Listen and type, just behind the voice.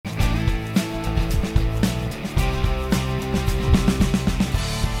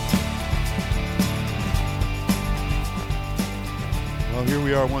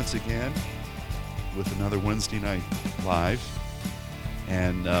we are once again with another Wednesday night live,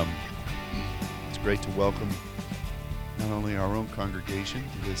 and it's great to welcome not only our own congregation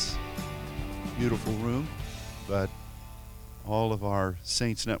to this beautiful room, but all of our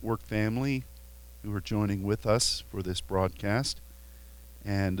Saints Network family who are joining with us for this broadcast,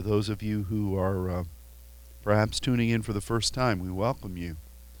 and those of you who are perhaps tuning in for the first time, we welcome you.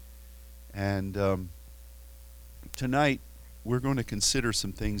 And tonight we're going to consider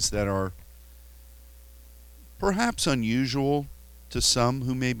some things that are perhaps unusual to some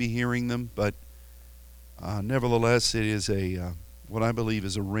who may be hearing them, but nevertheless it is what I believe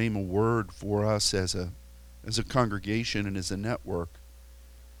is a rhema word for us as a congregation and as a network.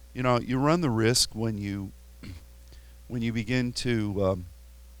 You know, you run the risk when you begin to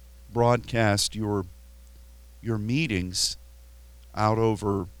broadcast your meetings out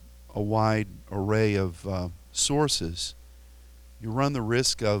over a wide array of sources. You run the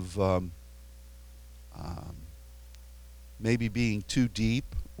risk of maybe being too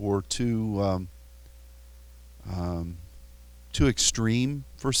deep or too extreme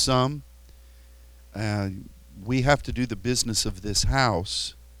for some. We have to do the business of this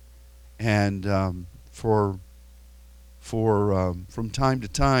house, and from time to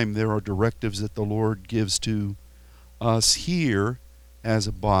time there are directives that the Lord gives to us here as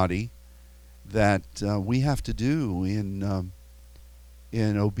a body that we have to do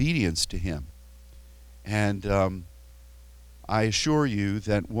in obedience to Him. And I assure you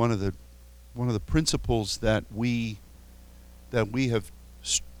that one of the principles that we have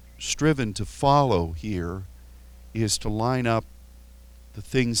striven to follow here is to line up the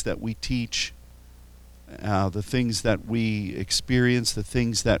things that we teach, the things that we experience, the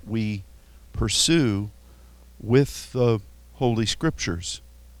things that we pursue with the Holy Scriptures.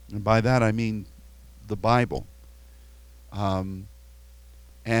 And by that I mean the Bible.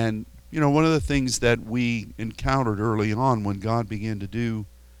 And, you know, one of the things that we encountered early on when God began to do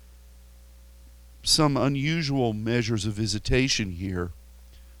some unusual measures of visitation here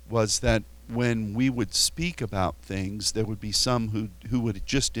was that when we would speak about things, there would be some who would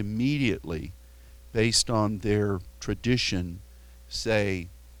just immediately, based on their tradition, say,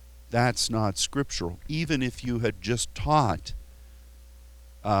 that's not scriptural. Even if you had just taught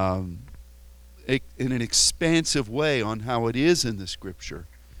in an expansive way on how it is in the Scripture.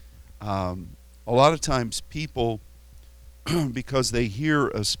 A lot of times people, because they hear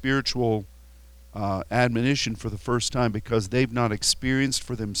a spiritual admonition for the first time, because they've not experienced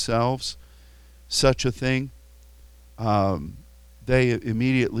for themselves such a thing, they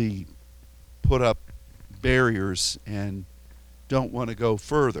immediately put up barriers and don't want to go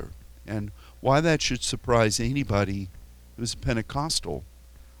further. And why that should surprise anybody who's Pentecostal,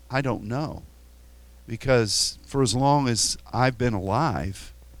 I don't know. Because for as long as I've been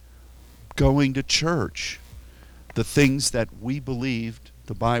alive, going to church, the things that we believed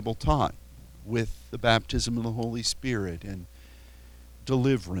the Bible taught with the baptism of the Holy Spirit and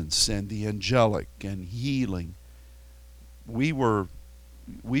deliverance and the angelic and healing, we were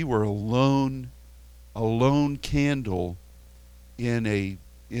a lone candle in a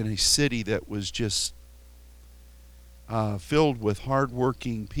city that was just filled with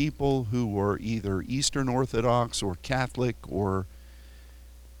hardworking people who were either Eastern Orthodox or Catholic or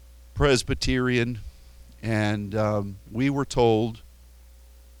Presbyterian, and we were told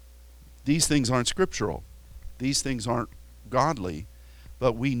these things aren't scriptural, these things aren't godly,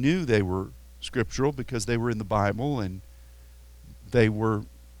 but we knew they were scriptural because they were in the Bible and they were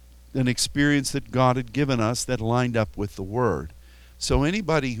an experience that God had given us that lined up with the Word. So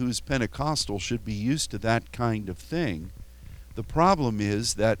anybody who's Pentecostal should be used to that kind of thing. The problem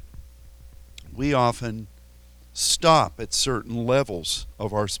is that we often stop at certain levels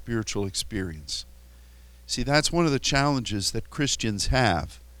of our spiritual experience. See, that's one of the challenges that Christians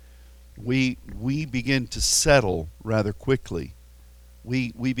have. We begin to settle rather quickly.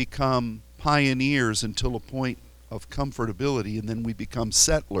 We become pioneers until a point of comfortability, and then we become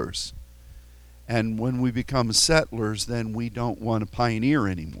settlers. And when we become settlers, then we don't want to pioneer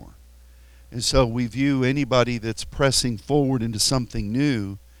anymore. And so we view anybody that's pressing forward into something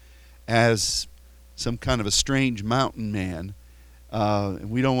new as some kind of a strange mountain man. And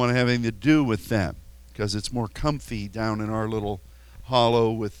we don't want to have anything to do with them because it's more comfy down in our little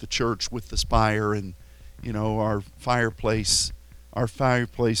hollow with the church, with the spire, and, you know, our fireplace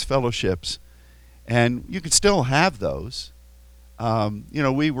fellowships. And you could still have those. You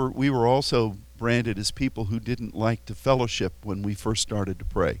know, we were also branded as people who didn't like to fellowship when we first started to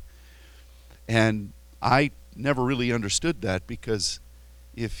pray. And I never really understood that, because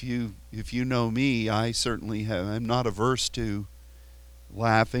if you know me, I certainly I'm not averse to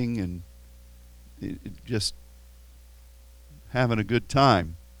laughing and just having a good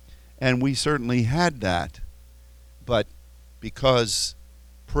time. And we certainly had that. But because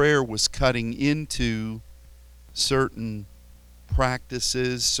prayer was cutting into certain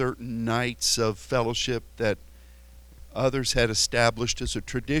practices, certain nights of fellowship that others had established as a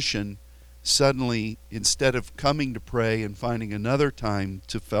tradition, suddenly, instead of coming to pray and finding another time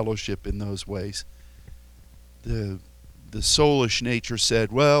to fellowship in those ways, the soulish nature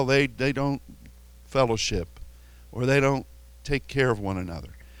said, well, they don't fellowship, or they don't take care of one another.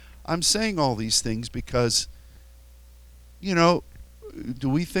 I'm saying all these things because, do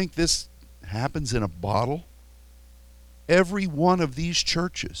we think this happens in a bottle? Every one of these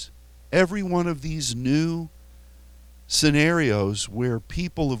churches, every one of these new scenarios where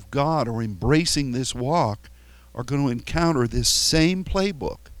people of God are embracing this walk are going to encounter this same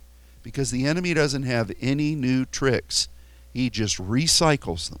playbook, because the enemy doesn't have any new tricks. He just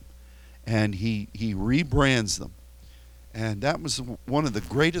recycles them, and he rebrands them. And that was one of the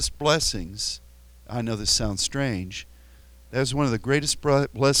greatest blessings. I know this sounds strange. That was one of the greatest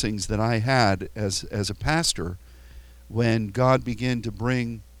blessings that I had as a pastor, when God began to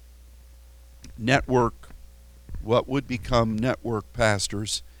bring what would become network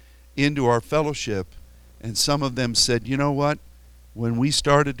pastors into our fellowship. And some of them said, you know what? When we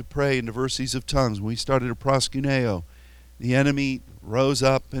started to pray in diversities of tongues, when we started to proskuneo, the enemy rose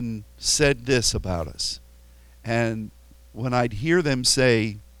up and said this about us. And when I'd hear them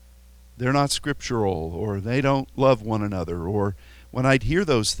say they're not scriptural, or they don't love one another, or when I'd hear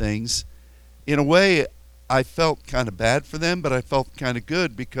those things, in a way I felt kind of bad for them, but I felt kind of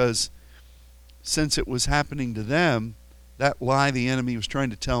good, because since it was happening to them, that lie the enemy was trying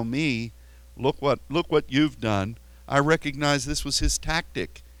to tell me, look what you've done. I recognized this was his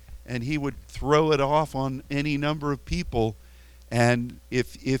tactic, and he would throw it off on any number of people. And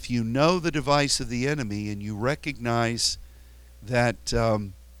if you know the device of the enemy, and you recognize that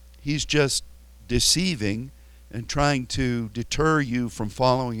he's just deceiving and trying to deter you from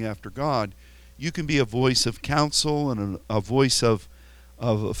following after God, you can be a voice of counsel and a voice of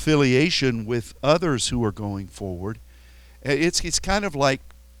affiliation with others who are going forward. It's kind of like,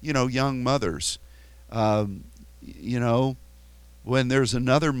 young mothers. When there's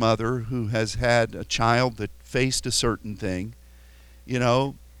another mother who has had a child that faced a certain thing,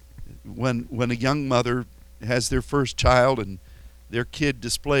 when a young mother has their first child and their kid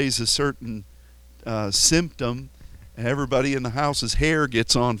displays a certain symptom, and everybody in the house's hair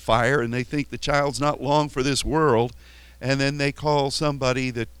gets on fire, and they think the child's not long for this world, and then they call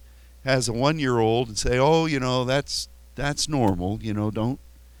somebody that has a 1-year-old and say, oh, that's normal, don't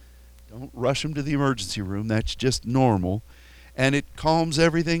rush them to the emergency room, that's just normal. And it calms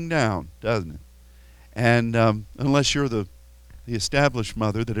everything down, doesn't it? And unless you're the established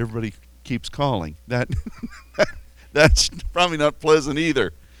mother that everybody keeps calling, that's probably not pleasant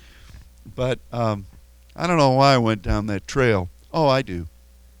either. But I don't know why I went down that trail. Oh, I do.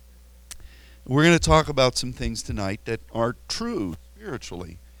 We're going to talk about some things tonight that are true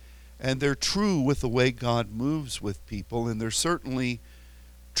spiritually, and they're true with the way God moves with people, and they're certainly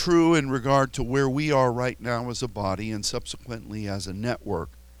true in regard to where we are right now as a body and subsequently as a network.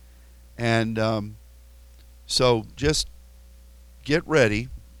 And so just get ready,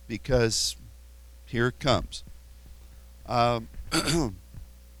 because here it comes.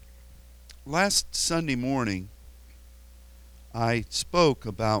 Last Sunday morning, I spoke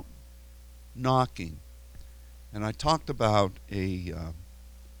about knocking, and I talked about a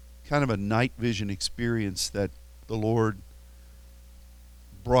kind of a night vision experience that the Lord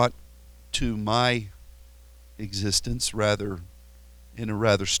brought to my existence, in a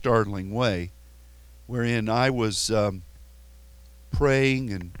rather startling way, wherein I was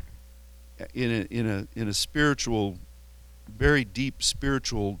praying and in a spiritual, very deep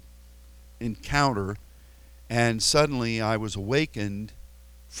spiritual encounter, and suddenly I was awakened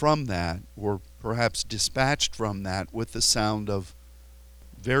from that, or perhaps dispatched from that, with the sound of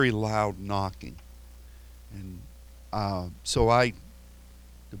very loud knocking. And so I,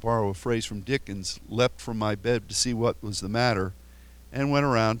 to borrow a phrase from Dickens, leapt from my bed to see what was the matter, and went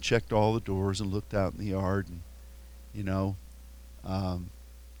around, checked all the doors, and looked out in the yard. And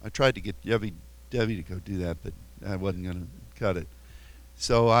I tried to get Debbie to go do that, but I wasn't going to cut it.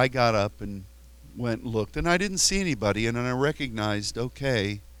 So I got up and went and looked, and I didn't see anybody. And then I recognized,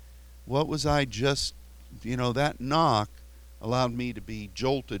 okay, what was I just, that knock allowed me to be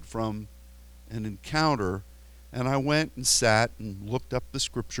jolted from an encounter. And I went and sat and looked up the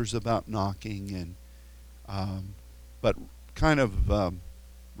scriptures about knocking, and but kind of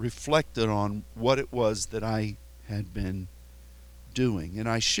reflected on what it was that I had been doing. And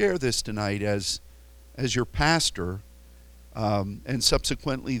I share this tonight as your pastor, and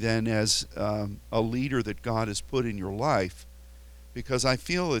subsequently then as a leader that God has put in your life, because I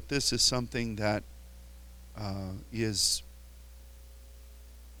feel that this is something that is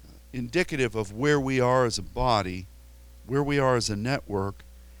indicative of where we are as a body, where we are as a network,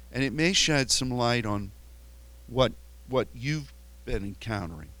 and it may shed some light on what you've been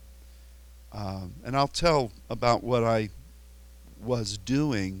encountering. And I'll tell about what I was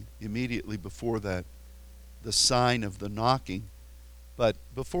doing immediately before the sign of the knocking. But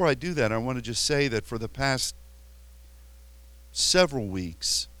before I do that, I want to just say that for the past several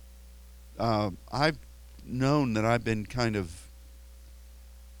weeks, I've known that I've been kind of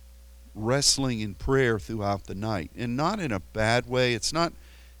wrestling in prayer throughout the night, and not in a bad way. It's not,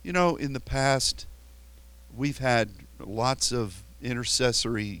 in the past we've had lots of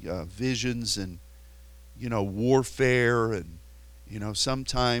intercessory visions and warfare, and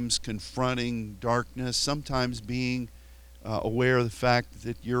sometimes confronting darkness, sometimes being aware of the fact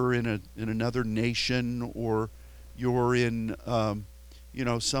that you're in another nation, or you're in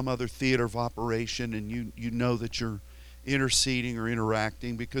some other theater of operation, and you know that you're interceding or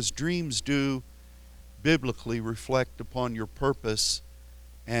interacting, because dreams do biblically reflect upon your purpose,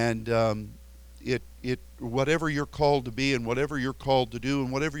 and it whatever you're called to be, and whatever you're called to do,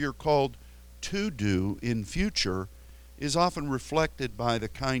 and whatever you're called to do in future is often reflected by the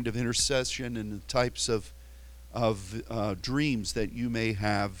kind of intercession and the types of dreams that you may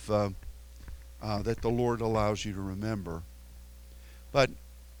have that the Lord allows you to remember. But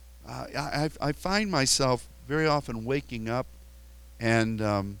I find myself very often waking up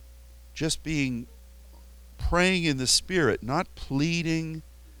and just praying in the Spirit, not pleading,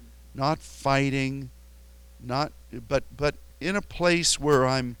 not fighting, but in a place where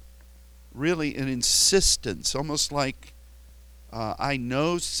I'm really an insistence, almost like I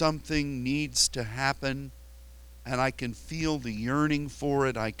know something needs to happen, and I can feel the yearning for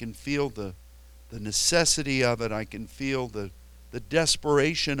it. I can feel the necessity of it. I can feel the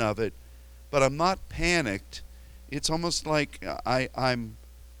desperation of it, but I'm not panicked. It's almost like I'm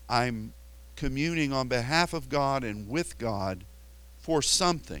communing on behalf of God and with God for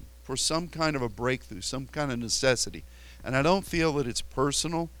something, for some kind of a breakthrough, some kind of necessity. And I don't feel that it's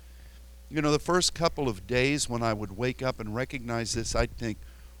personal. The first couple of days when I would wake up and recognize this, I'd think,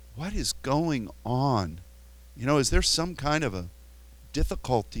 what is going on? Is there some kind of a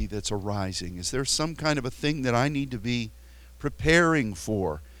difficulty that's arising? Is there some kind of a thing that I need to be preparing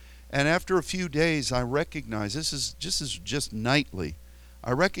for? And after a few days, I recognized, this is just nightly,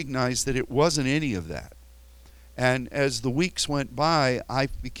 I recognized that it wasn't any of that. And as the weeks went by, I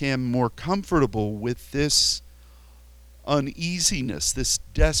became more comfortable with this uneasiness. This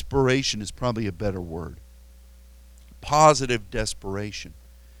desperation is probably a better word. Positive desperation.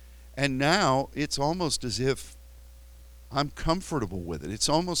 And now it's almost as if I'm comfortable with it. It's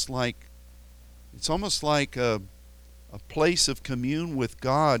almost like a place of commune with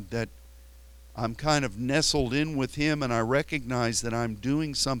God, that I'm kind of nestled in with Him, and I recognize that I'm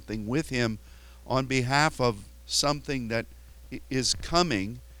doing something with Him on behalf of something that is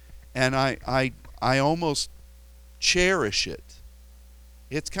coming, and I almost cherish it.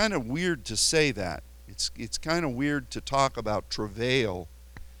 It's kind of weird to say that. It's kind of weird to talk about travail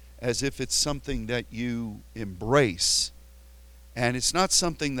as if it's something that you embrace, and it's not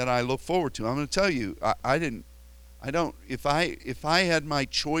something that I look forward to. I'm going to tell you, if I had my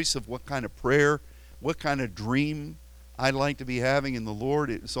choice of what kind of prayer, what kind of dream I'd like to be having in the Lord,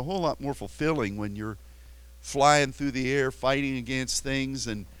 it's a whole lot more fulfilling when you're flying through the air fighting against things,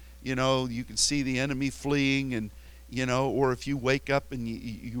 and you can see the enemy fleeing, and or if you wake up and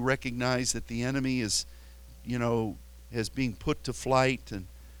you recognize that the enemy is being put to flight, and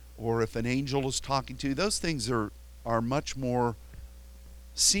or if an angel is talking to you, those things are much more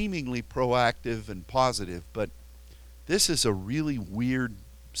seemingly proactive and positive. But this is a really weird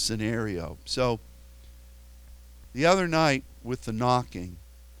scenario. So the other night with the knocking,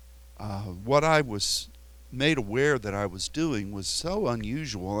 what I was made aware that I was doing was so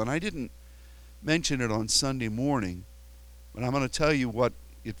unusual, and I didn't mention it on Sunday morning, but I'm going to tell you what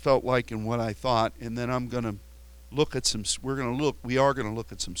it felt like and what I thought, and then I'm going to look at we are going to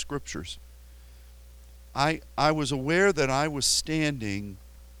look at some scriptures. I was aware that I was standing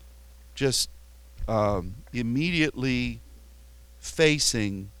just immediately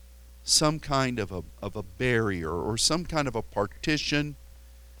facing some kind of a barrier, or some kind of a partition.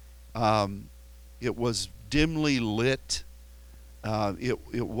 It was dimly lit.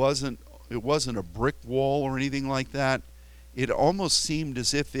 It wasn't a brick wall or anything like that. It almost seemed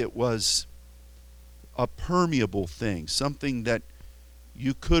as if it was a permeable thing, something that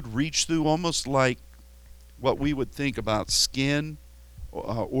you could reach through, almost like what we would think about skin,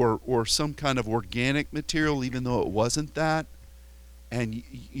 or some kind of organic material, even though it wasn't that. And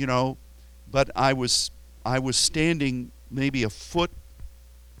but I was standing maybe a foot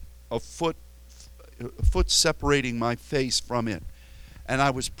separating my face from it, and I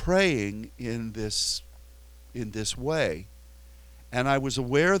was praying in this way, and I was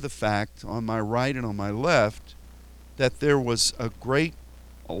aware of the fact on my right and on my left that there was a great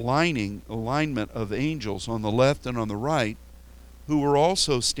alignment of angels on the left and on the right, who were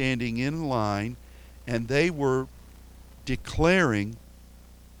also standing in line, and they were declaring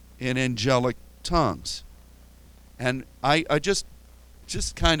in angelic tongues. And I just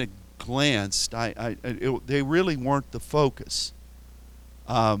kind of glanced. They really weren't the focus,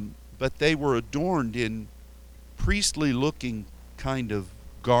 but they were adorned in priestly-looking kind of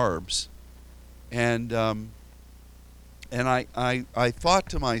garbs, and I thought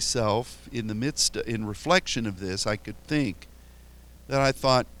to myself, in reflection of this, I could think that I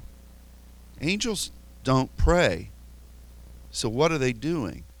thought, angels don't pray, so what are they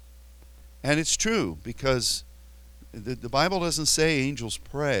doing? And it's true, because the Bible doesn't say angels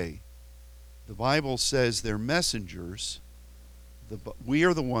pray. The Bible says they're messengers. We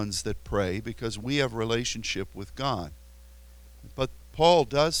are the ones that pray because we have a relationship with God. But Paul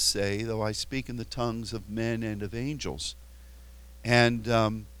does say, though I speak in the tongues of men and of angels. And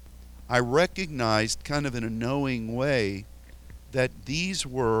I recognized, kind of in a knowing way, that these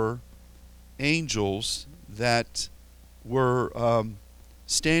were angels that were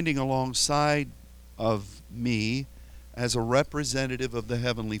standing alongside of me as a representative of the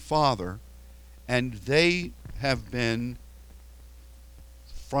Heavenly Father, and they have been,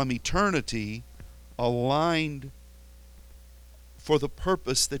 from eternity, aligned for the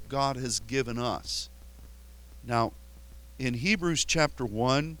purpose that God has given us. Now, in Hebrews chapter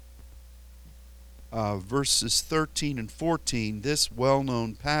 1, verses 13 and 14, this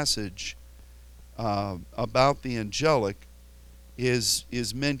well-known passage about the angelic is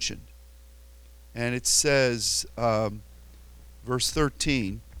mentioned. And it says, verse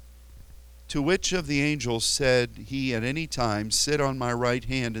 13, "To which of the angels said he at any time, Sit on my right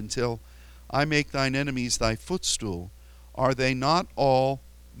hand until I make thine enemies thy footstool? Are they not all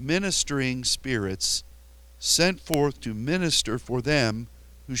ministering spirits sent forth to minister for them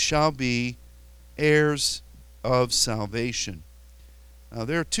who shall be heirs of salvation?" Now,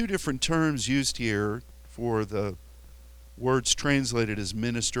 there are two different terms used here for the words translated as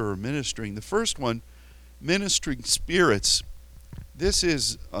minister or ministering. The first one, ministering spirits, this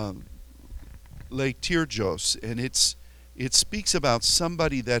is leiturgos, and it speaks about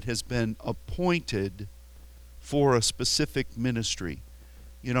somebody that has been appointed for a specific ministry.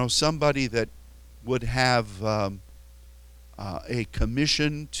 Somebody that would have a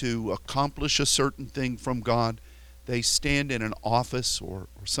commission to accomplish a certain thing from God. They stand in an office or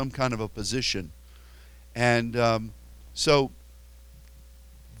some kind of a position. And so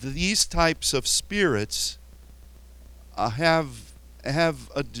these types of spirits have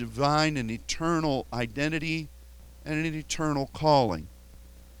a divine and eternal identity and an eternal calling.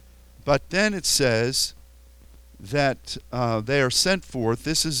 But then it says that they are sent forth.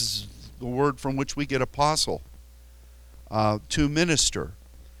 This is the word from which we get apostle, to minister.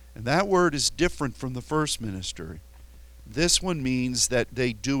 And that word is different from the first ministry. This one means that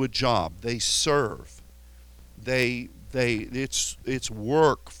they do a job. They serve. It's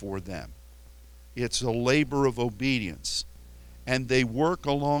work for them. It's a labor of obedience. And they work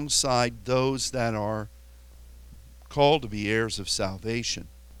alongside those that are called to be heirs of salvation.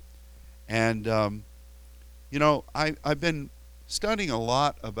 And, I've been studying a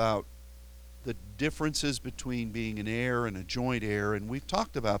lot about the differences between being an heir and a joint heir, and we've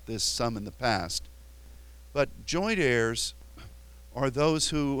talked about this some in the past. But joint heirs are those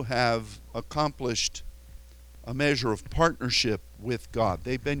who have accomplished a measure of partnership with God.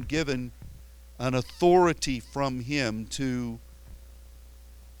 They've been given an authority from Him to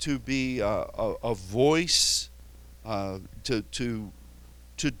be a voice, to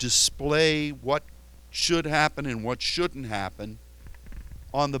display what should happen and what shouldn't happen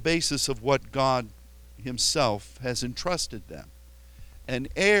on the basis of what God Himself has entrusted them. An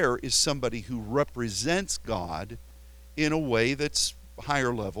heir is somebody who represents God in a way that's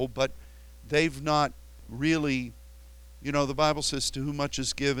higher level, but they've not really, the Bible says, to whom much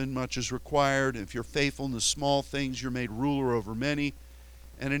is given, much is required. If you're faithful in the small things, you're made ruler over many.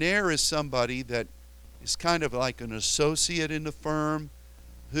 And an heir is somebody that is kind of like an associate in the firm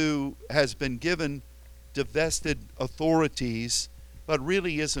who has been given divested authorities, but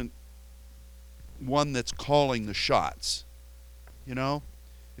really isn't one that's calling the shots. You know,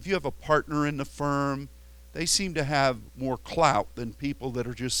 if you have a partner in the firm, they seem to have more clout than people that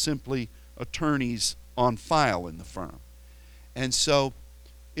are just simply attorneys on file in the firm. And so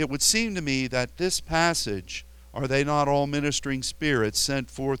it would seem to me that this passage, are they not all ministering spirits sent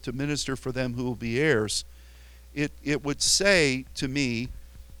forth to minister for them who will be heirs? It would say to me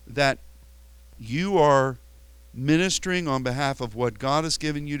that you are ministering on behalf of what God has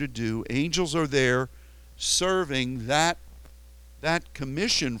given you to do. Angels are there serving that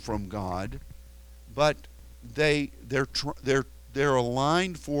commission from God, but they're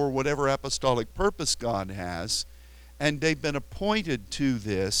aligned for whatever apostolic purpose God has, and they've been appointed to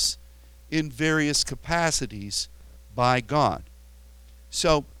this in various capacities by God.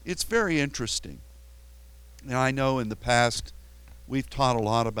 So it's very interesting. And I know in the past we've taught a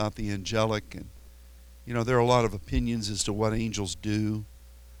lot about the angelic, and there are a lot of opinions as to what angels do,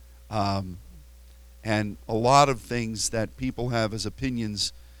 and a lot of things that people have as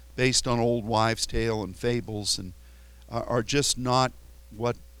opinions based on old wives' tale and fables, and are just not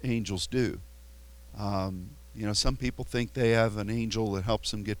what angels do. Some people think they have an angel that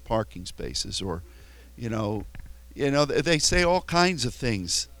helps them get parking spaces, or they say all kinds of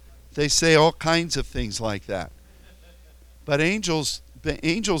things. They say all kinds of things like that. But angels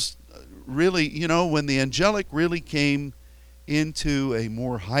really, when the angelic really came into a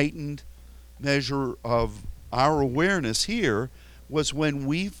more heightened measure of our awareness here, was when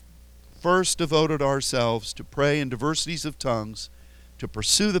we first devoted ourselves to pray in diversities of tongues, to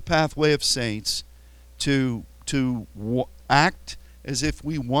pursue the pathway of saints, to act as if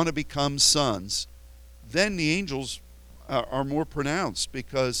we want to become sons. Then the angels are more pronounced,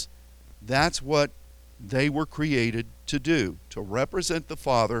 because that's what they were created to do, to represent the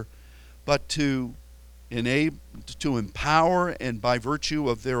Father, but to empower, and by virtue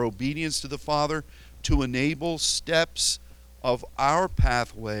of their obedience to the Father, to enable steps of our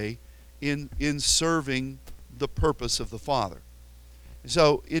pathway in serving the purpose of the Father.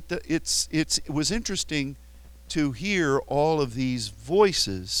 So it was interesting to hear all of these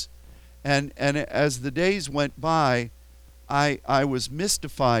voices, and as the days went by, I was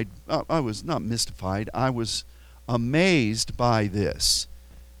mystified. I was not mystified. I was amazed by this,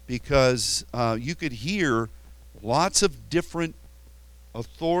 because you could hear lots of different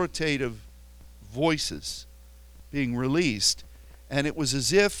authoritative voices being released, and it was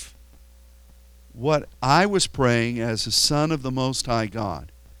as if what I was praying as a son of the Most High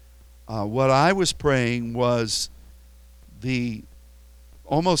God, what I was praying was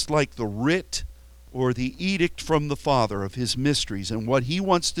almost like the writ or the edict from the Father of His mysteries, and what He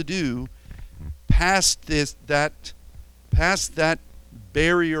wants to do past that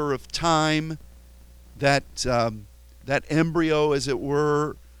barrier of time, that embryo, as it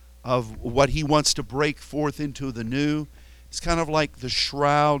were, of what He wants to break forth into the new. It's kind of like the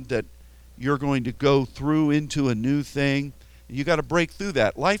shroud that you're going to go through into a new thing. You got to break through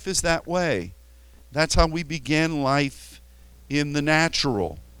that. Life is that way. That's how we began life in the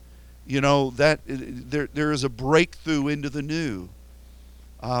natural. That there is a breakthrough into the new.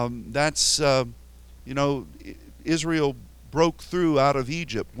 Israel broke through out of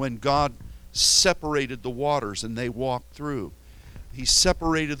Egypt when God separated the waters and they walked through. He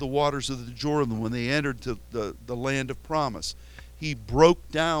separated the waters of the Jordan when they entered the land of promise. He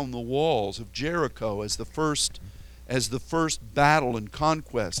broke down the walls of Jericho as the first battle and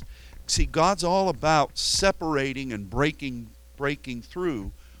conquest. See, God's all about separating and breaking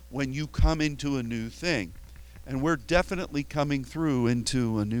through when you come into a new thing. And we're definitely coming through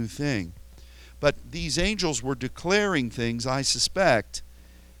into a new thing. But these angels were declaring things, I suspect,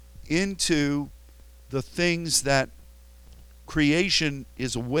 into the things that creation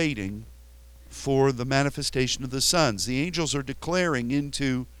is awaiting for the manifestation of the sons. The angels are declaring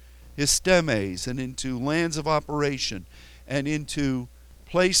into histemes and into lands of operation and into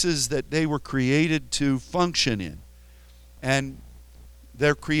places that they were created to function in. And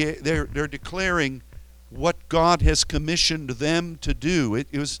they're declaring what God has commissioned them to do. It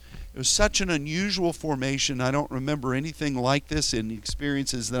was such an unusual formation. I don't remember anything like this in the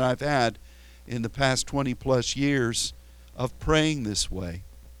experiences that I've had in the past 20 plus years of praying this way.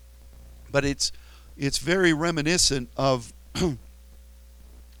 But it's very reminiscent of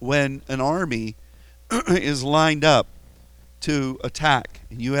when an army is lined up to attack,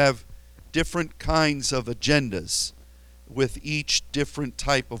 and you have different kinds of agendas with each different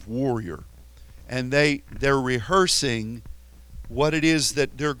type of warrior, and they're rehearsing what it is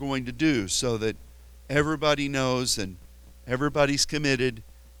that they're going to do, so that everybody knows and everybody's committed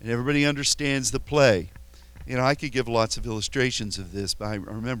and everybody understands the play. I could give lots of illustrations of this, but I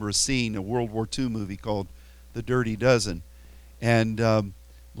remember a scene, a World War II movie called The Dirty Dozen, And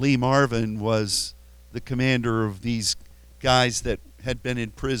Lee Marvin was the commander of these guys that had been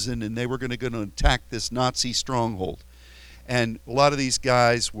in prison, and they were going to attack this Nazi stronghold. And a lot of these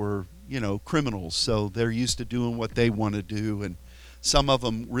guys were, criminals, so they're used to doing what they want to do, and some of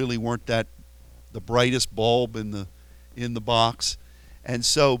them really weren't the brightest bulb in the box. And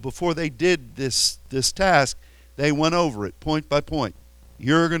so before they did this task, they went over it point by point.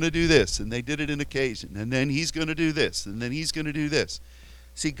 You're going to do this, and they did it in occasion, and then he's going to do this, and then he's going to do this.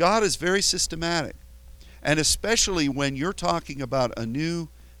 See, God is very systematic, and especially when you're talking about a new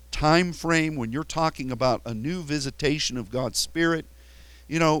time frame, when you're talking about a new visitation of God's Spirit.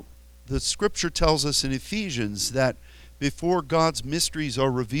 The Scripture tells us in Ephesians that before God's mysteries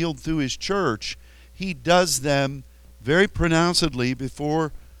are revealed through His church, He does them very pronouncedly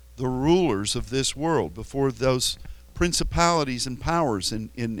before the rulers of this world, before those principalities and powers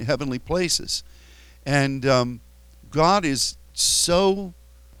in heavenly places. And God is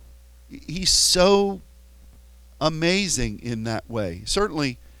He's so amazing in that way.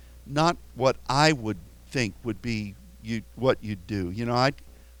 Certainly not what I would think would be what you'd do.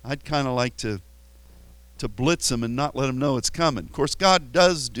 I'd kind of like to blitz him and not let him know it's coming. Of course, God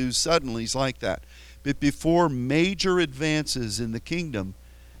does do suddenlies like that. But before major advances in the kingdom,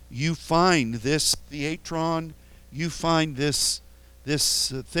 you find this theatron, you find this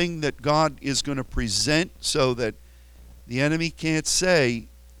thing that God is going to present so that the enemy can't say,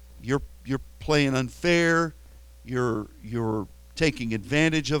 you're playing unfair, you're taking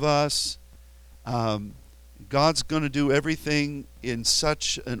advantage of us. God's going to do everything in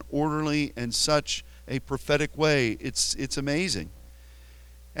such an orderly and such a prophetic way. It's amazing.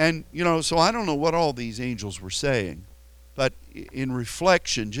 And, so I don't know what all these angels were saying, but in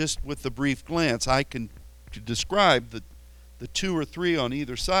reflection, just with the brief glance, I can describe the two or three on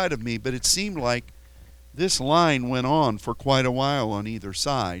either side of me, but it seemed like this line went on for quite a while on either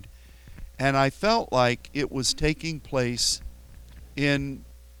side. And I felt like it was taking place in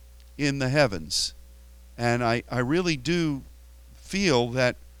the heavens. And I really do feel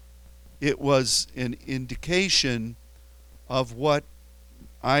that it was an indication of what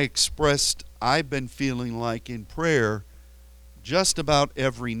I expressed I've been feeling like in prayer just about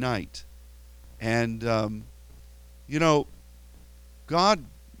every night. And, God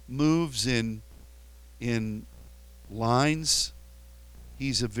moves in lines.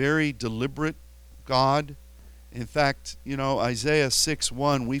 He's a very deliberate God. In fact, Isaiah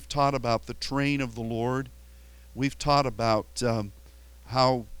 6:1, we've taught about the train of the Lord. We've taught about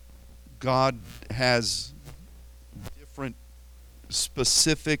how God has different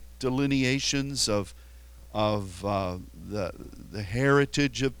specific delineations of the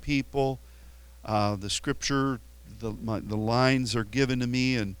heritage of people. The Scripture, the lines are given to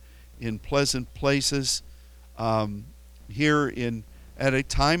me in pleasant places. Here at a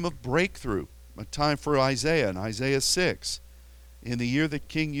time of breakthrough, a time for Isaiah in Isaiah 6. In the year that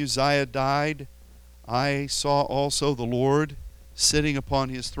King Uzziah died, I saw also the Lord sitting upon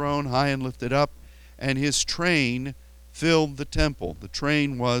his throne, high and lifted up, and his train filled the temple. The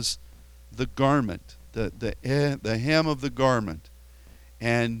train was the garment, the hem of the garment.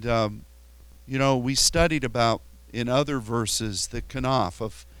 And, we studied about in other verses the kanaf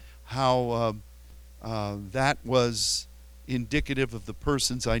of how that was indicative of the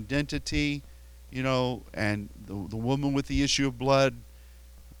person's identity, and the woman with the issue of blood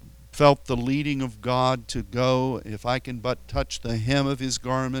felt the leading of God to go, if I can but touch the hem of his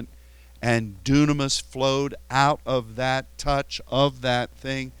garment, and dunamis flowed out of that touch of that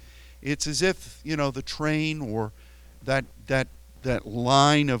thing. It's as if, the train or that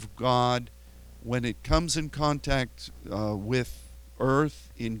line of God, when it comes in contact with earth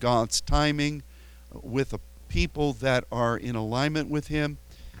in God's timing, with a people that are in alignment with Him,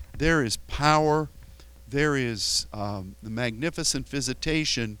 there is power, there is the magnificent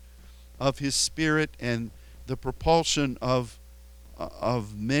visitation of His Spirit and the propulsion of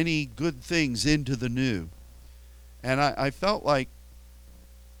many good things into the new. And I felt like,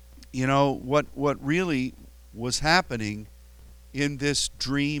 what really was happening in this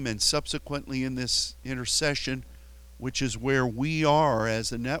dream and subsequently in this intercession, which is where we are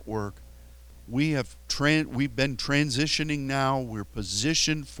as a network, we've been transitioning now. We're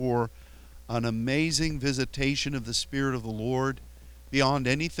positioned for an amazing visitation of the Spirit of the Lord beyond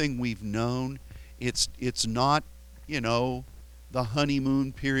anything we've known. It's not, the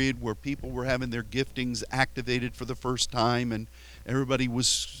honeymoon period where people were having their giftings activated for the first time and everybody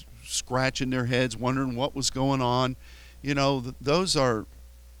was scratching their heads wondering what was going on. Those are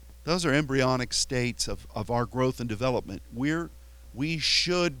embryonic states of our growth and development. We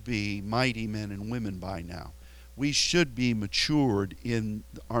should be mighty men and women by now. we should be matured in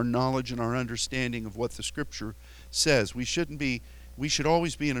our knowledge and our understanding of what the Scripture says. We should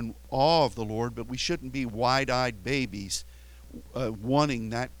always be in awe of the Lord, but we shouldn't be wide-eyed babies wanting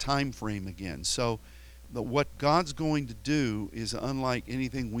that time frame again. So what God's going to do is unlike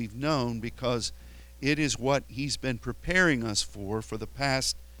anything we've known, because it is what He's been preparing us for the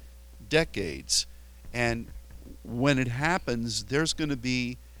past decades. And when it happens, there's going to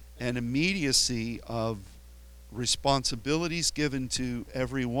be an immediacy of responsibilities given to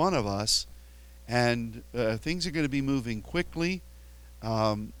every one of us, and things are going to be moving quickly.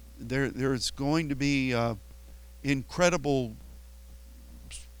 There's going to be incredible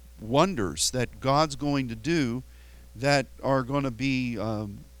wonders that God's going to do that are going to be,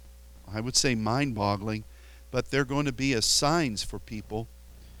 I would say, mind-boggling, but they're going to be as signs for people.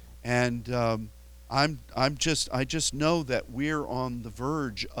 And I just know that we're on the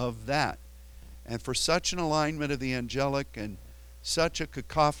verge of that. And for such an alignment of the angelic and such a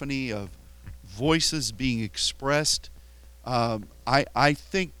cacophony of voices being expressed, I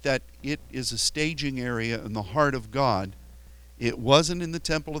think that it is a staging area in the heart of God. It wasn't in the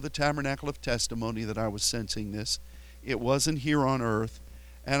temple of the tabernacle of testimony that I was sensing this. It wasn't here on earth.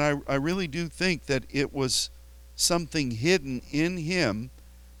 And I really do think that it was something hidden in Him.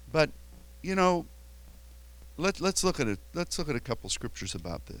 But, you know, let's look at it. Let's look at a couple scriptures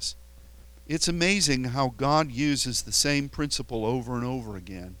about this. It's amazing how God uses the same principle over and over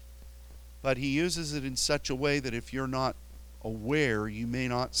again. But He uses it in such a way that if you're not aware, you may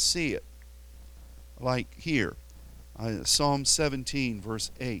not see it. Like here, Psalm 17,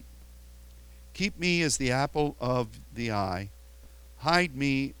 verse 8. Keep me as the apple of the eye. Hide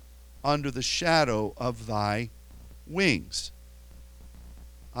me under the shadow of thy wings.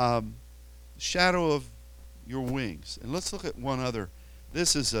 Shadow of your wings. And let's look at one other.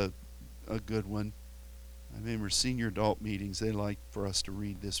 This is a good one. I remember senior adult meetings, they like for us to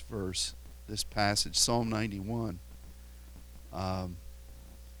read this verse, this passage, Psalm 91.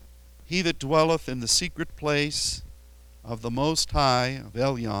 He that dwelleth in the secret place of the Most High, of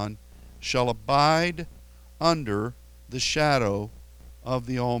Elyon, shall abide under the shadow of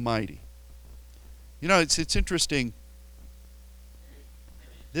the Almighty. You know, it's interesting.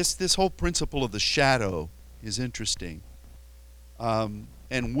 This whole principle of the shadow is interesting.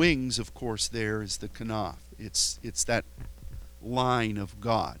 And wings, of course, there is the kanaf. It's that line of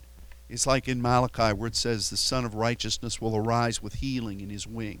God. It's like in Malachi where it says the Son of Righteousness will arise with healing in His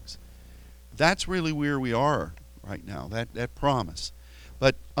wings. That's really where we are right now, that promise.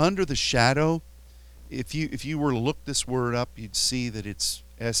 But under the shadow, if you were to look this word up, you'd see that it's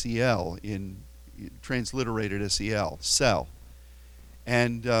S-E-L, transliterated S-E-L, cell.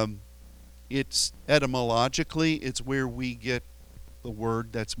 And it's etymologically, it's where we get the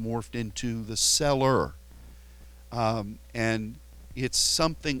word that's morphed into the cellar. And it's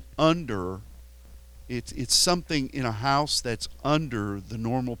something under, it's something in a house that's under the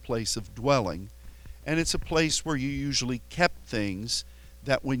normal place of dwelling. And it's a place where you usually kept things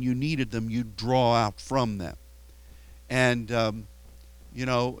that when you needed them, you'd draw out from them. And, you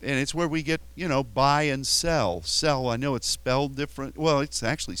know, and it's where we get, you know, buy and sell. Sell, I know it's spelled different. Well, it's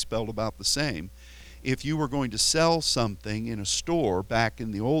actually spelled about the same. If you were going to sell something in a store back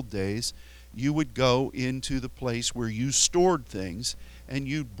in the old days, you would go into the place where you stored things and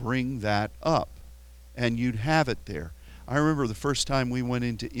you'd bring that up and you'd have it there. I remember the first time we went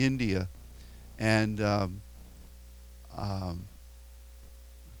into India, and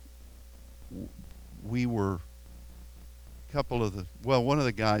we were one of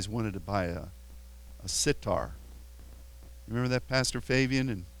the guys wanted to buy a sitar. Remember that, Pastor Fabian?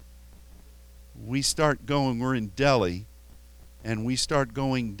 And we start going, we're in Delhi, and we start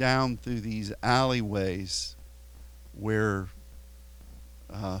going down through these alleyways where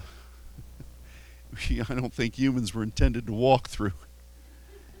I don't think humans were intended to walk through.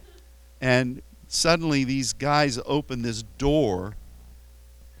 And suddenly these guys open this door,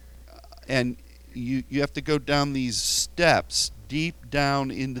 and you have to go down these steps deep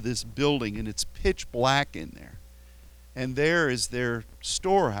down into this building, and it's pitch black in there. And there is their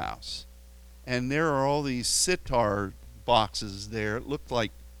storehouse. And there are all these sitar boxes there. It looked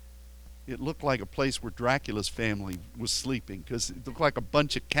like a place where Dracula's family was sleeping, because it looked like a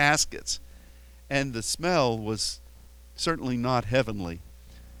bunch of caskets. And the smell was certainly not heavenly.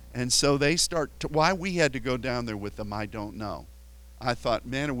 And so they why we had to go down there with them, I don't know. I thought,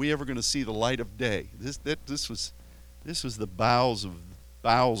 man, are we ever going to see the light of day? This was the bowels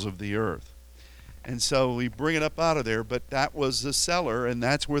of the earth. And so we bring it up out of there, but that was the cellar, and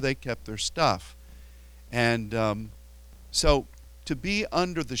that's where they kept their stuff. And so to be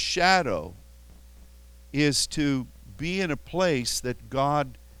under the shadow is to be in a place that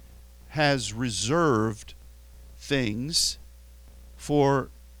God has reserved things for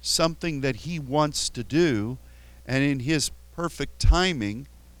something that he wants to do, and in his perfect timing,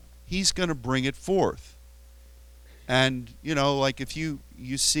 he's going to bring it forth. And, like if you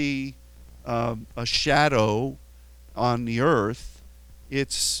see a shadow on the earth,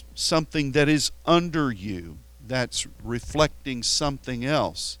 it's something that is under you, that's reflecting something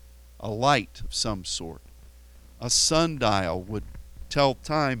else, a light of some sort. A sundial would tell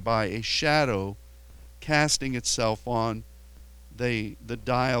time by a shadow casting itself on the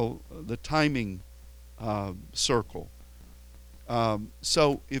dial, the timing circle.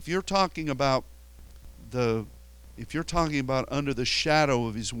 So if you're talking about under the shadow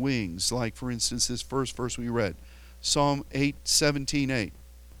of his wings, like for instance this first verse we read, Psalm 17:8,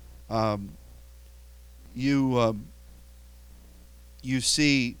 you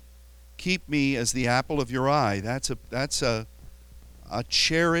see, keep me as the apple of your eye. That's a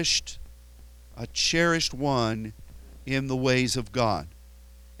cherished one in the ways of God.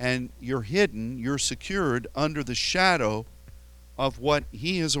 And you're hidden, you're secured under the shadow of what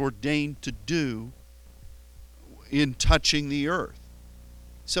he has ordained to do in touching the earth.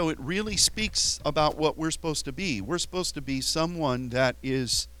 So it really speaks about what we're supposed to be. We're supposed to be someone that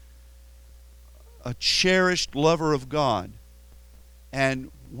is a cherished lover of God, and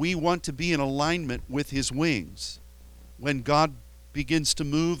we want to be in alignment with his wings. When God begins to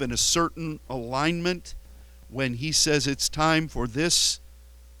move in a certain alignment, when he says it's time for this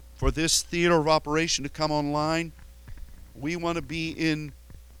theater of operation to come online, we want to be in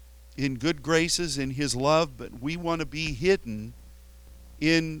good graces in his love, but we want to be hidden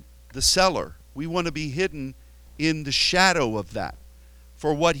in the cellar. We want to be hidden in the shadow of that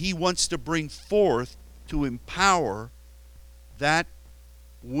for what he wants to bring forth to empower that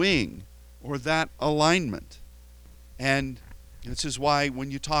wing or that alignment. And this is why when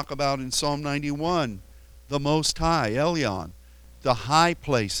you talk about in Psalm 91, the Most High, Elyon, the high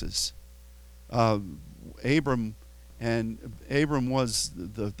places, Abram was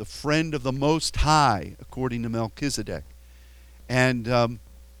the friend of the Most High, according to Melchizedek. And,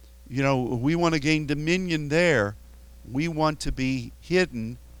 we want to gain dominion there. We want to be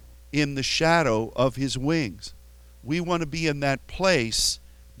hidden in the shadow of his wings. We want to be in that place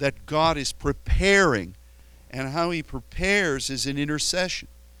that God is preparing. And how he prepares is in intercession.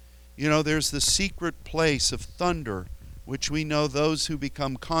 There's the secret place of thunder, which we know those who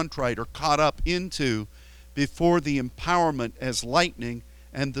become contrite are caught up into before the empowerment as lightning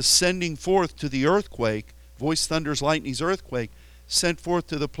and the sending forth to the earthquake, voice thunders, lightnings, earthquake, sent forth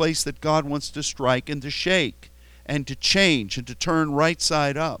to the place that God wants to strike and to shake and to change and to turn right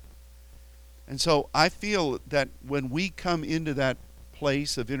side up. And so I feel that when we come into that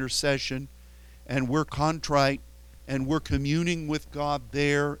place of intercession and we're contrite and we're communing with God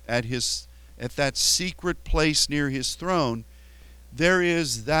there at that secret place near his throne, there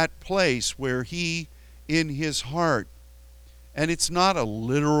is that place where he, in his heart, and it's not a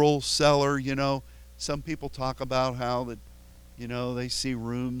literal cellar, some people talk about how that, they see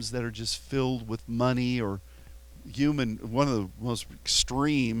rooms that are just filled with money or one of the most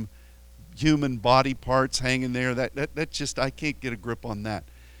extreme human body parts hanging there. That just, I can't get a grip on that.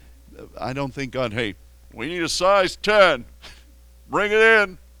 I don't think God, hey, we need a size 10. Bring it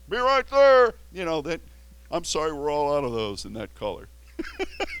in. Be right there. That, I'm sorry, we're all out of those in that color.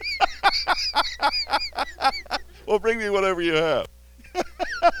 Well, bring me whatever you have.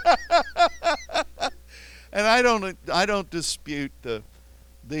 And I don't dispute the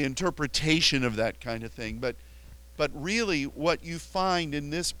interpretation of that kind of thing, but really what you find in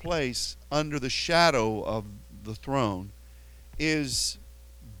this place under the shadow of the throne is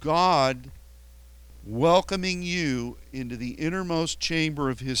God welcoming you into the innermost chamber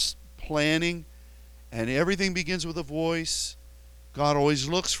of his planning, and everything begins with a voice. God always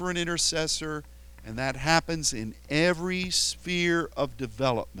looks for an intercessor, and that happens in every sphere of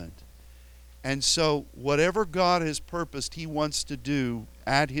development. And so whatever God has purposed he wants to do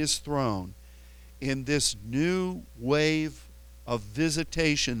at his throne in this new wave of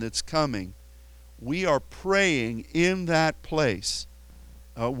visitation that's coming, we are praying in that place.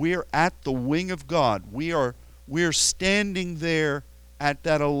 We're at the wing of God. We're standing there at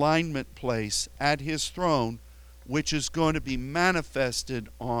that alignment place at his throne, which is going to be manifested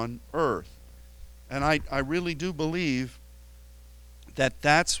on earth. And I really do believe that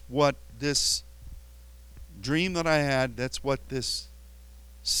that's what this dream that I had, that's what this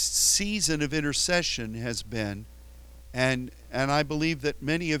season of intercession has been. And I believe that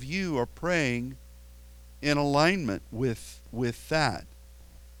many of you are praying in alignment with that.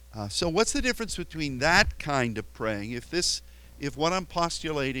 So what's the difference between that kind of praying, if what I'm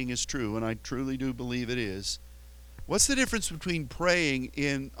postulating is true, and I truly do believe it is, what's the difference between praying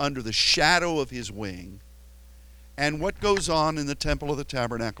in under the shadow of his wing and what goes on in the temple of the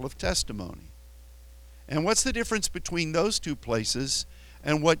tabernacle of testimony? And what's the difference between those two places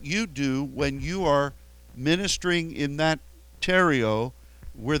and what you do when you are ministering in that terrio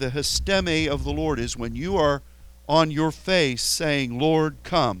where the histeme of the Lord is, when you are on your face saying, Lord,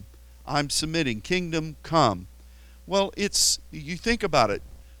 come. I'm submitting. Kingdom, come. Well, you think about it.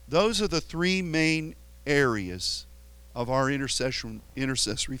 Those are the three main areas of our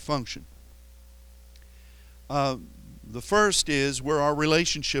intercessory function. The first is where our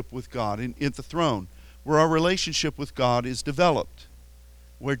relationship with God, at the throne, where our relationship with God is developed,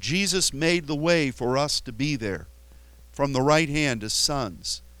 where Jesus made the way for us to be there, from the right hand as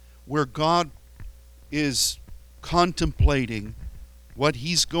sons, where God is contemplating what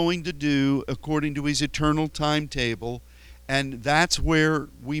he's going to do according to his eternal timetable, and that's where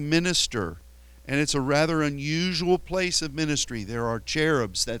we minister. And it's a rather unusual place of ministry. There are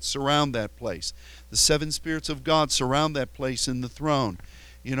cherubs that surround that place. The seven spirits of God surround that place in the throne.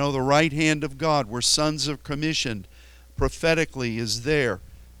 You know, the right hand of God, where sons are commissioned prophetically, is there.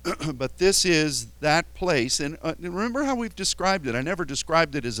 But this is that place. And remember how we've described it. I never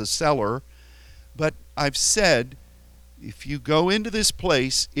described it as a cellar, but I've said, if you go into this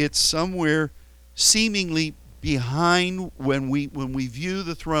place, it's somewhere seemingly behind when we view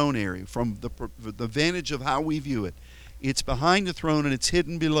the throne area, from the vantage of how we view it. It's behind the throne and it's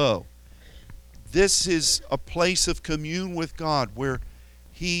hidden below. This is a place of commune with God where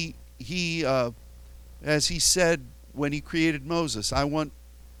he as he said when he created Moses, I want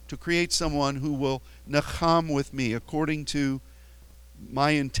to create someone who will nacham with me according to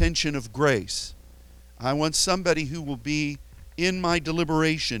my intention of grace. I want somebody who will be in my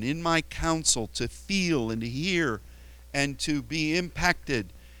deliberation, in my counsel, to feel and to hear and to be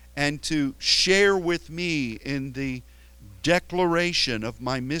impacted and to share with me in the declaration of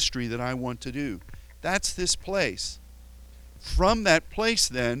my mystery that I want to do. That's this place. From that place,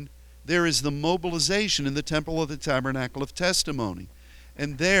 then, there is the mobilization in the temple of the tabernacle of testimony.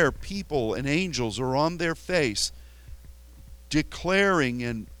 And there, people and angels are on their face, declaring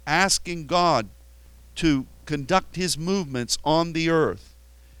and asking God to conduct his movements on the earth.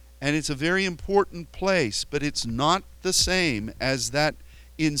 And it's a very important place, but it's not the same as that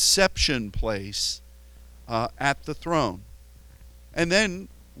inception place at the throne. And then,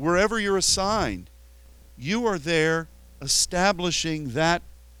 wherever you're assigned, you are there establishing that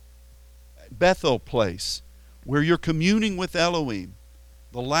Bethel place where you're communing with Elohim.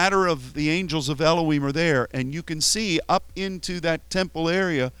 The ladder of the angels of Elohim are there, and you can see up into that temple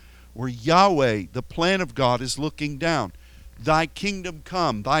area where Yahweh, the plan of God, is looking down. Thy kingdom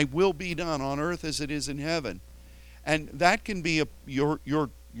come, thy will be done on earth as it is in heaven. And that can be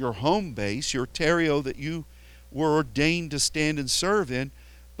your home base, your terrio that you were ordained to stand and serve in,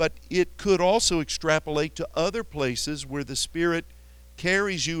 but it could also extrapolate to other places where the Spirit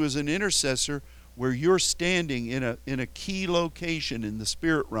carries you as an intercessor, where you're standing in a key location in the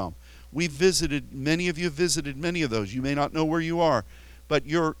spirit realm. Many of you have visited many of those. You may not know where you are, but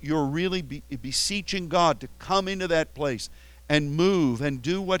you're really beseeching God to come into that place and move and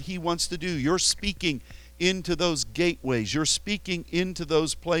do what he wants to do. You're speaking into those gateways. You're speaking into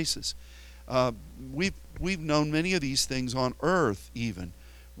those places. We've known many of these things on earth, even,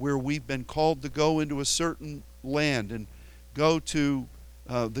 where we've been called to go into a certain land and go to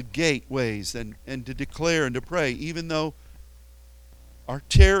the gateways and to declare and to pray, even though our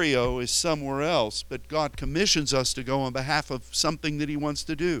terrio is somewhere else, but God commissions us to go on behalf of something that he wants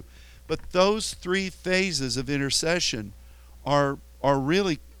to do. But those three phases of intercession are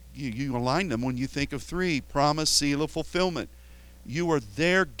really, you align them when you think of three: promise, seal, of fulfillment. You are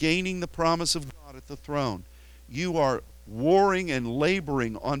there gaining the promise of God at the throne. You are warring and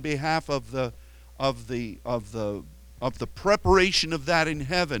laboring on behalf of the preparation of that in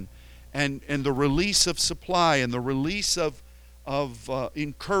heaven, and the release of supply, and the release of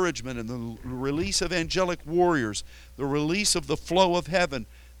encouragement, and the release of angelic warriors, the release of the flow of heaven.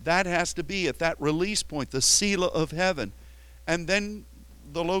 That has to be at that release point, the seal of heaven. And then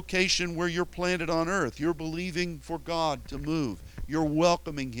the location where you're planted on earth. You're believing for God to move. You're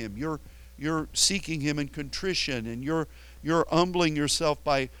welcoming him. You're seeking him in contrition, and you're humbling yourself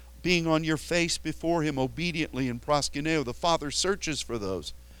by being on your face before him obediently in proskuneo. The Father searches for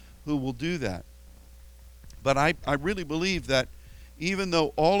those who will do that. But I really believe that even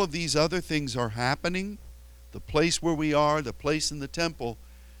though all of these other things are happening, the place where we are, the place in the temple,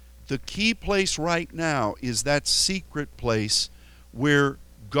 the key place right now is that secret place where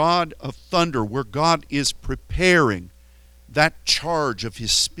God of thunder, where God is preparing that charge of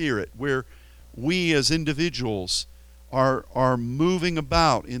His Spirit, where we as individuals are moving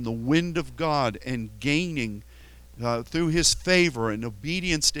about in the wind of God and gaining through His favor and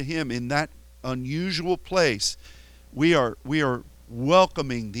obedience to Him in that unusual place. We are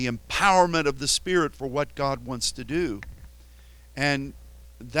welcoming the empowerment of the Spirit for what God wants to do. And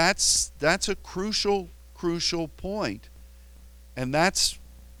that's a crucial point. And that's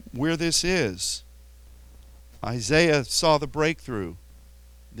where this is. Isaiah saw the breakthrough.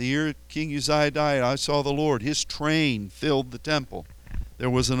 The year King Uzziah died, I saw the Lord. His train filled the temple. There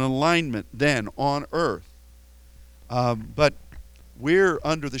was an alignment then on earth. But we're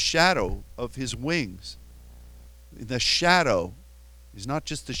under the shadow of His wings. The shadow is not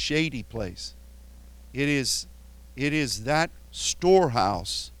just a shady place. It is that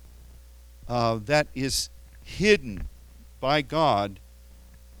storehouse that is hidden by God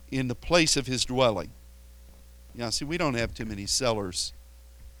in the place of His dwelling. See, we don't have too many cellars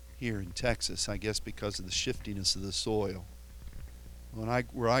here in Texas, I guess because of the shiftiness of the soil.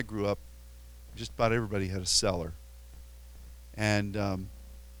 Where I grew up, just about everybody had a cellar. And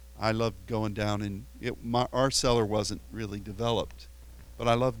I loved going down, and our cellar wasn't really developed, but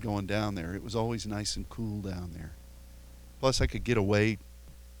I loved going down there. It was always nice and cool down there. Plus I could get away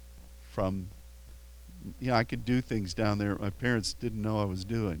from, I could do things down there my parents didn't know I was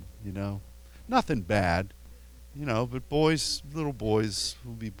doing, Nothing bad, but boys, little boys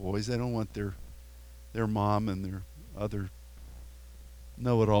will be boys. They don't want their mom and their other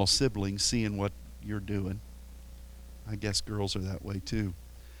know-it-all siblings seeing what you're doing. I guess girls are that way too.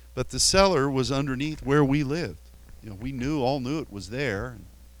 But the cellar was underneath where we lived. We all knew it was there, and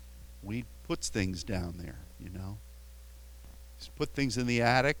we put things down there, Just put things in the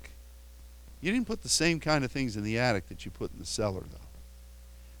attic. You didn't put the same kind of things in the attic that you put in the cellar, though.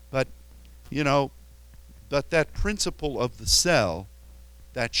 But, but that principle of the cell,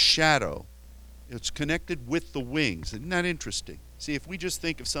 that shadow, it's connected with the wings. Isn't that interesting? See, if we just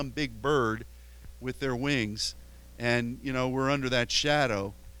think of some big bird with their wings and, we're under that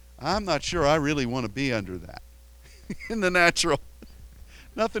shadow, I'm not sure I really want to be under that. In the natural,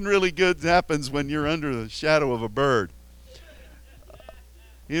 nothing really good happens when you're under the shadow of a bird.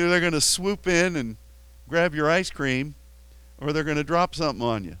 Either they're going to swoop in and grab your ice cream, or they're going to drop something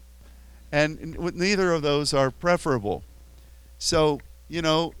on you. And neither of those are preferable. So,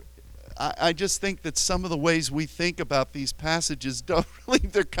 I just think that some of the ways we think about these passages don't really,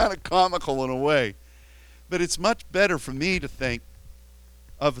 they're kind of comical in a way. But it's much better for me to think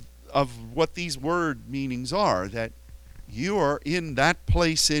of what these word meanings are, that you are in that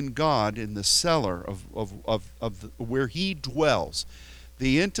place in God, in the cellar of where He dwells.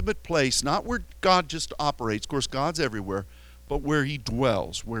 The intimate place, not where God just operates. Of course, God's everywhere, but where He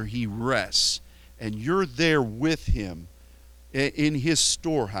dwells, where He rests. And you're there with Him in His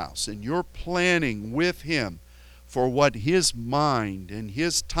storehouse, and you're planning with Him for what His mind and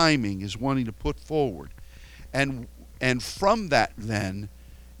His timing is wanting to put forward. And from that then,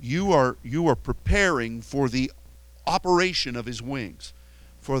 you are preparing for the operation of His wings,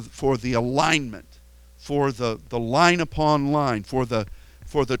 for the alignment, for the line upon line, for the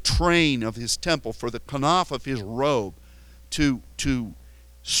train of His temple, for the kanaf of His robe, to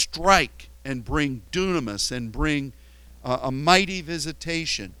strike and bring dunamis and bring a mighty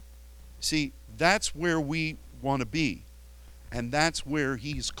visitation. See, that's where we want to be, and that's where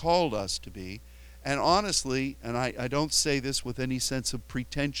He's called us to be. And honestly, and I don't say this with any sense of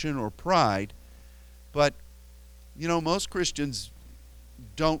pretension or pride, but most Christians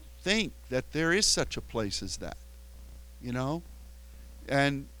don't think that there is such a place as that,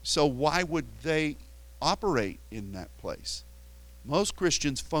 and so why would they operate in that place? Most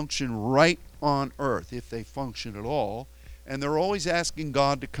Christians function right on earth, if they function at all, and they're always asking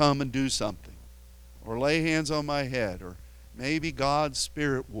God to come and do something, or lay hands on my head, or maybe God's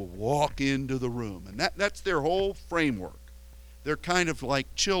Spirit will walk into the room. And that's their whole framework. They're kind of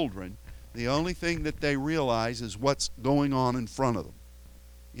like children. The only thing that they realize is what's going on in front of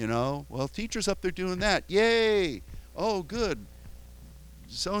them. Well, teacher's up there doing that. Yay! Oh, good.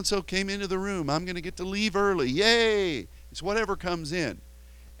 So-and-so came into the room. I'm going to get to leave early. Yay! It's whatever comes in.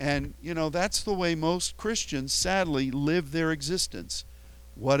 And, that's the way most Christians, sadly, live their existence.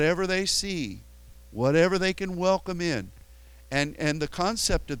 Whatever they see, whatever they can welcome in. And the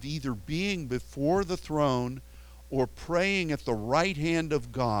concept of either being before the throne or praying at the right hand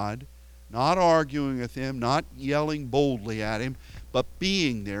of God, not arguing with Him, not yelling boldly at Him, but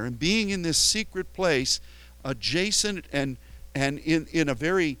being there and being in this secret place, adjacent and in a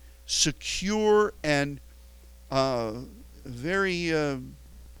very secure and very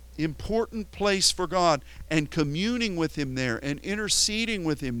important place for God and communing with him there and interceding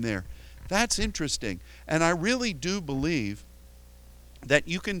with him there. That's interesting. And I really do believe that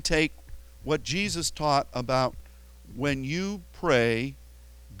you can take what Jesus taught about when you pray,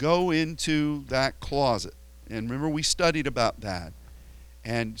 go into that closet. And remember, we studied about that.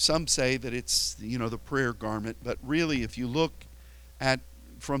 And some say that it's, the prayer garment. But really, if you look at,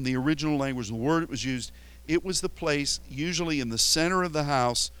 from the original language, the word that was used, it was the place, usually in the center of the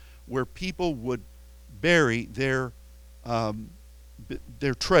house, where people would bury their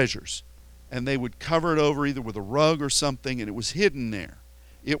treasures. And they would cover it over either with a rug or something, and it was hidden there.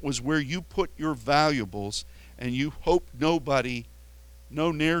 It was where you put your valuables, and you hoped nobody,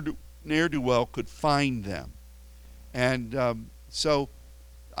 no ne'er-do-well could find them. And so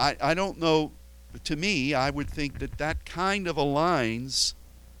I don't know, to me, I would think that kind of aligns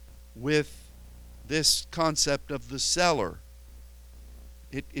with this concept of the cellar.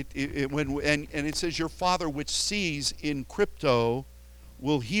 And it says, your Father which sees in crypto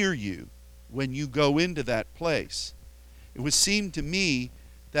will hear you when you go into that place. It would seem to me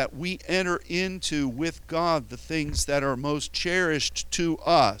that we enter into with God the things that are most cherished to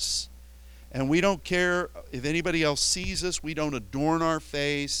us. And we don't care if anybody else sees us. We don't adorn our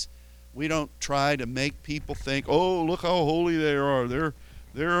face. We don't try to make people think, oh, look how holy they are.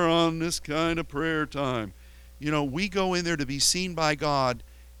 They're on this kind of prayer time. We go in there to be seen by God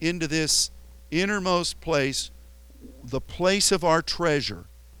into this innermost place, the place of our treasure.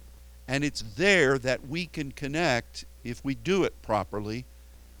 And it's there that we can connect, if we do it properly,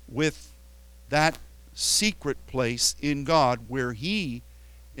 with that secret place in God where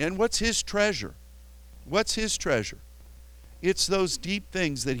and what's his treasure? What's his treasure? It's those deep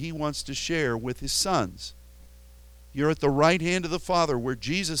things that he wants to share with his sons. You're at the right hand of the Father, where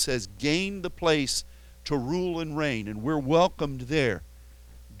Jesus has gained the place to rule and reign, and we're welcomed there.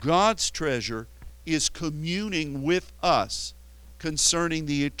 God's treasure is communing with us concerning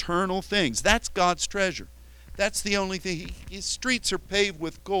the eternal things. That's God's treasure. That's the only thing. His streets are paved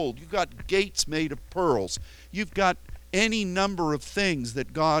with gold. You've got gates made of pearls. You've got any number of things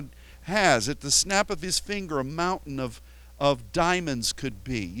that God has. At the snap of his finger, a mountain of diamonds could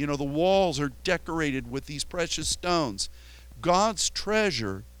be. The walls are decorated with these precious stones. God's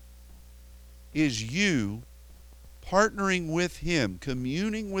treasure is you partnering with him,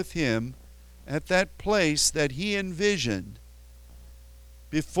 communing with him at that place that he envisioned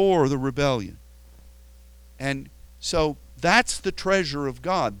before the rebellion. And so that's the treasure of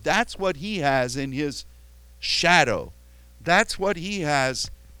God. That's what he has in his shadow. That's what he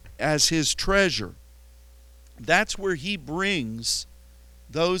has as his treasure. That's where he brings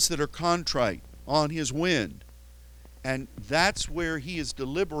those that are contrite on his wind. And that's where he is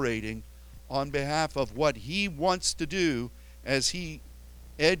deliberating on behalf of what he wants to do as he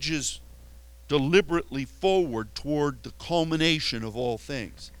edges deliberately forward toward the culmination of all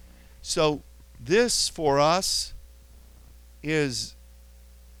things. So this for us is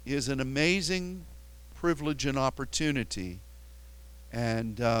an amazing privilege and opportunity,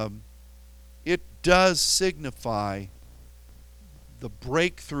 and it does signify the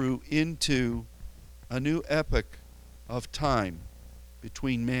breakthrough into a new epoch of time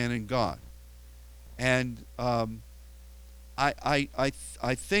between man and God. And I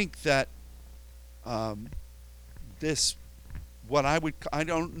think that this, I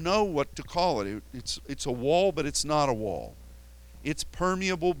don't know what to call it. It's a wall, but it's not a wall. It's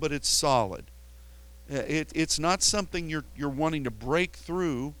permeable, but it's solid. It's not something you're wanting to break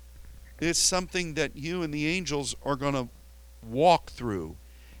through. It's something that you and the angels are going to walk through.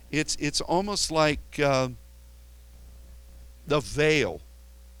 It's almost like the veil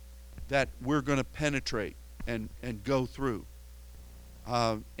that we're going to penetrate and go through.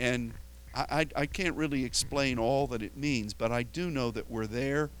 And I can't really explain all that it means, but I do know that we're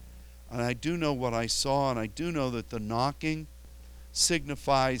there, and I do know what I saw, and I do know that the knocking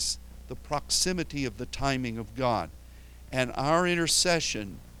signifies the proximity of the timing of God. And our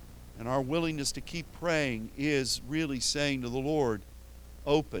intercession and our willingness to keep praying is really saying to the Lord,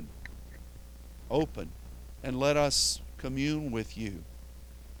 open, and let us commune with you.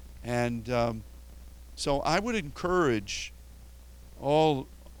 And so I would encourage all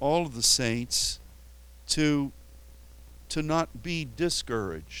of the saints to not be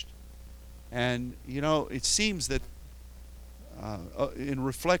discouraged. And it seems that in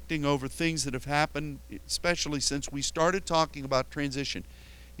reflecting over things that have happened, especially since we started talking about transition,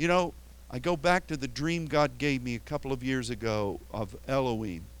 I go back to the dream God gave me a couple of years ago of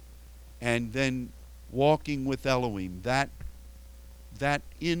Elohim, and then walking with Elohim, that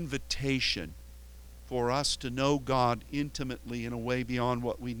invitation for us to know God intimately in a way beyond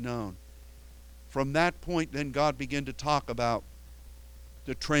what we'd known. From that point, then God began to talk about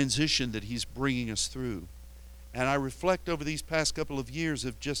the transition that he's bringing us through. And I reflect over these past couple of years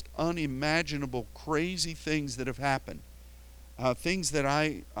of just unimaginable, crazy things that have happened. Things that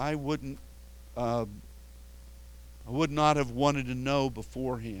I would not have wanted to know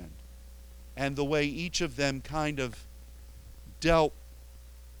beforehand. And the way each of them kind of dealt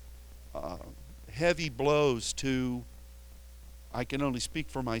heavy blows to, I can only speak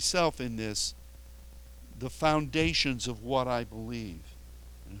for myself in this, the foundations of what I believe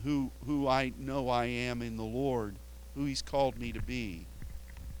and who I know I am in the Lord, who he's called me to be.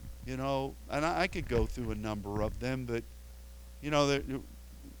 You know, and I could go through a number of them, but, you know,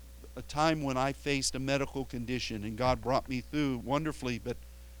 a time when I faced a medical condition and God brought me through wonderfully, but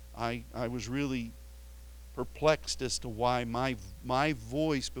I was really perplexed as to why my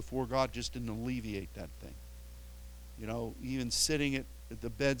voice before God just didn't alleviate that thing. You know, even sitting at the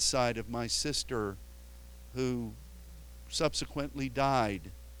bedside of my sister who subsequently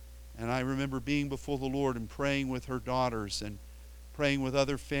died, and I remember being before the Lord and praying with her daughters and praying with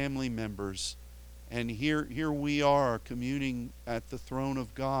other family members, and here we are communing at the throne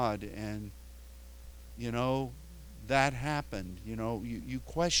of God, and you know, that happened. You know, you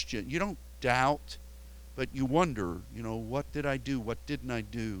question, you don't doubt, but you wonder, you know, what did I do? What didn't I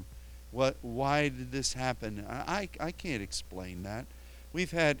do? Why did this happen? I can't explain that.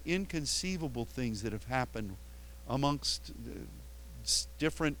 We've had inconceivable things that have happened amongst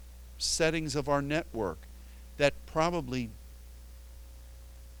different settings of our network that probably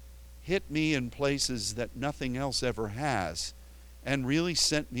hit me in places that nothing else ever has, and really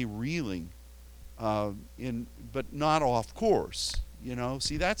sent me reeling, but not off course. You know,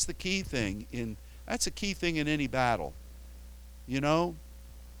 see, that's the key thing that's a key thing in any battle. You know,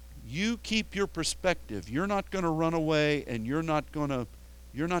 you keep your perspective. You're not going to run away, and you're not going to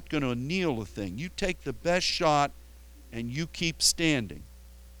anneal a thing. You take the best shot and you keep standing.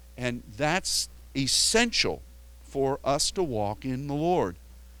 And that's essential for us to walk in the Lord.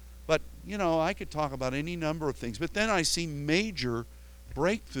 But, you know, I could talk about any number of things, but then I see major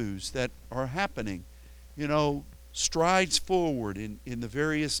breakthroughs that are happening. You know, strides forward in the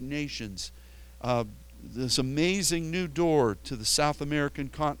various nations. This amazing new door to the South American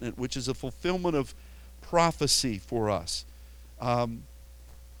continent, which is a fulfillment of prophecy for us.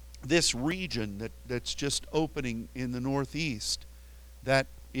 This region that's just opening in the Northeast, that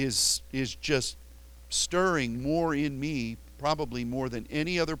is just stirring more in me, probably more than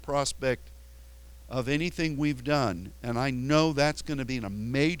any other prospect of anything we've done. And I know that's going to be in a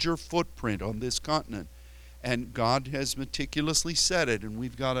major footprint on this continent. And God has meticulously said it, and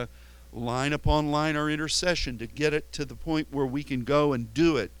we've got to line upon line our intercession to get it to the point where we can go and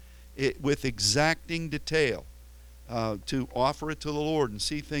do it with exacting detail, to offer it to the Lord and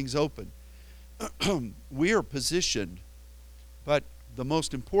see things open. We are positioned, but the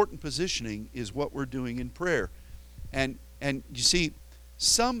most important positioning is what we're doing in prayer. And you see,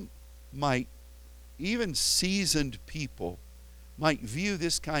 some might, even seasoned people, might view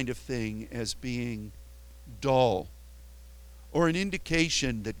this kind of thing as being dull, or an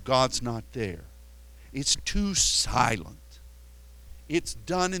indication that God's not there. It's too silent. It's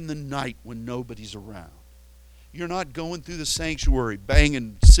done in the night when nobody's around. You're not going through the sanctuary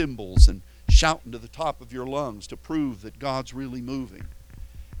banging cymbals and shouting to the top of your lungs to prove that God's really moving.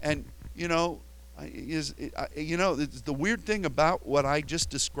 And, you know, the weird thing about what I just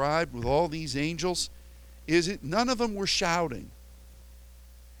described with all these angels is none of them were shouting.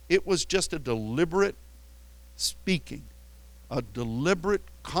 It was just a deliberate speaking. A deliberate,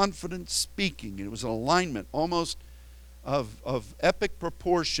 confident speaking. It was an alignment almost of epic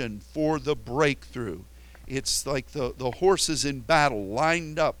proportion for the breakthrough. It's like the horses in battle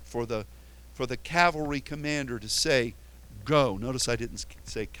lined up for the cavalry commander to say, go. Notice I didn't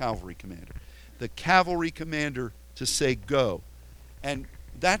say cavalry commander. The cavalry commander to say, go. And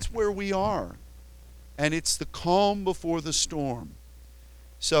that's where we are. And it's the calm before the storm.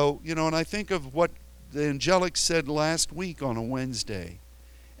 So, you know, and I think of what the angelic said last week on a Wednesday,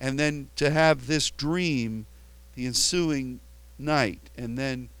 and then to have this dream the ensuing night, and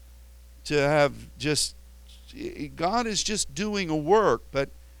then to have just, God is just doing a work. But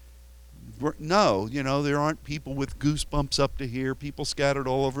no, you know, there aren't people with goosebumps up to here, people scattered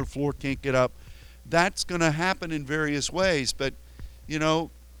all over the floor, can't get up. That's going to happen in various ways, but, you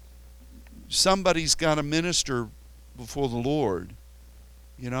know, somebody's got to minister before the Lord,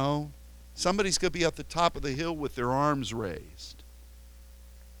 you know. Somebody's going to be at the top of the hill with their arms raised.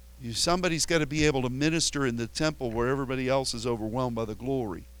 Somebody's got to be able to minister in the temple where everybody else is overwhelmed by the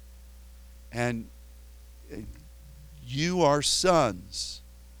glory. And You are sons,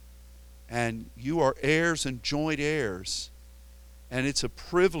 and you are heirs and joint heirs, and it's a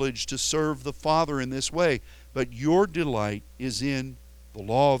privilege to serve the Father in this way. But your delight is in the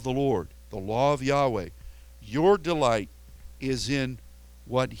law of the Lord, the law of Yahweh. Your delight is in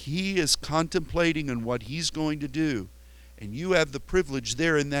what He is contemplating and what He's going to do. And you have the privilege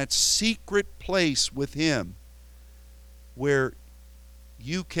there in that secret place with Him where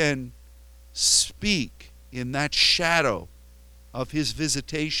you can speak in that shadow of His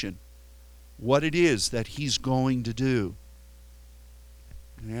visitation what it is that He's going to do.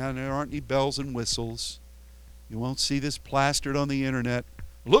 And there aren't any bells and whistles. You won't see this plastered on the internet.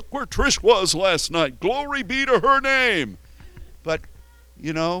 Look where Trish was last night. Glory be to her name. But,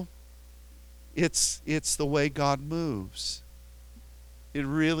 you know, it's the way God moves. It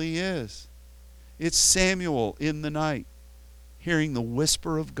really is. It's Samuel in the night, hearing the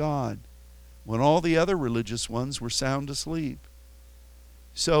whisper of God when all the other religious ones were sound asleep.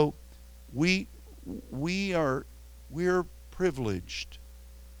 So we're privileged.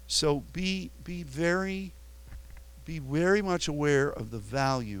 So be very much aware of the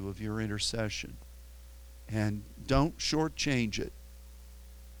value of your intercession, and don't shortchange it.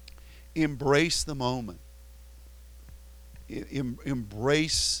 Embrace the moment.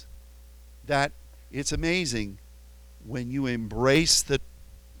 Embrace that. It's amazing when you embrace the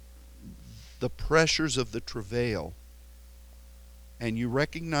pressures of the travail, and you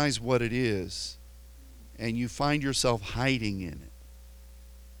recognize what it is, and you find yourself hiding in it.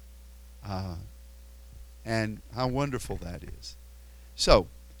 And how wonderful that is. So,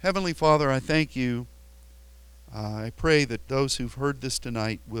 Heavenly Father, I thank you. I pray that those who've heard this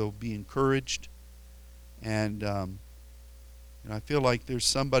tonight will be encouraged. And I feel like there's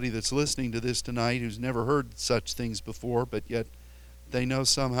somebody that's listening to this tonight who's never heard such things before, but yet they know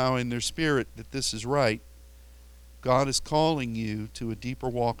somehow in their spirit that this is right. God is calling you to a deeper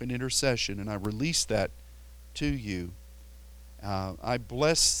walk in intercession, and I release that to you. I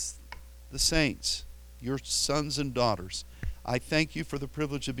bless the saints, your sons and daughters. I thank you for the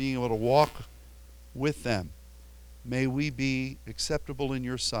privilege of being able to walk with them. May we be acceptable in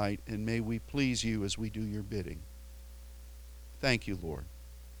your sight, and may we please you as we do your bidding. Thank you, Lord.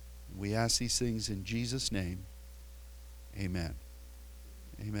 We ask these things in Jesus' name. Amen.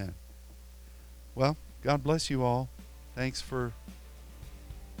 Amen. Well, God bless you all. Thanks for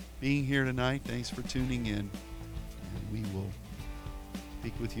being here tonight. Thanks for tuning in. And we will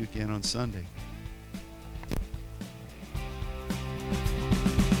speak with you again on Sunday.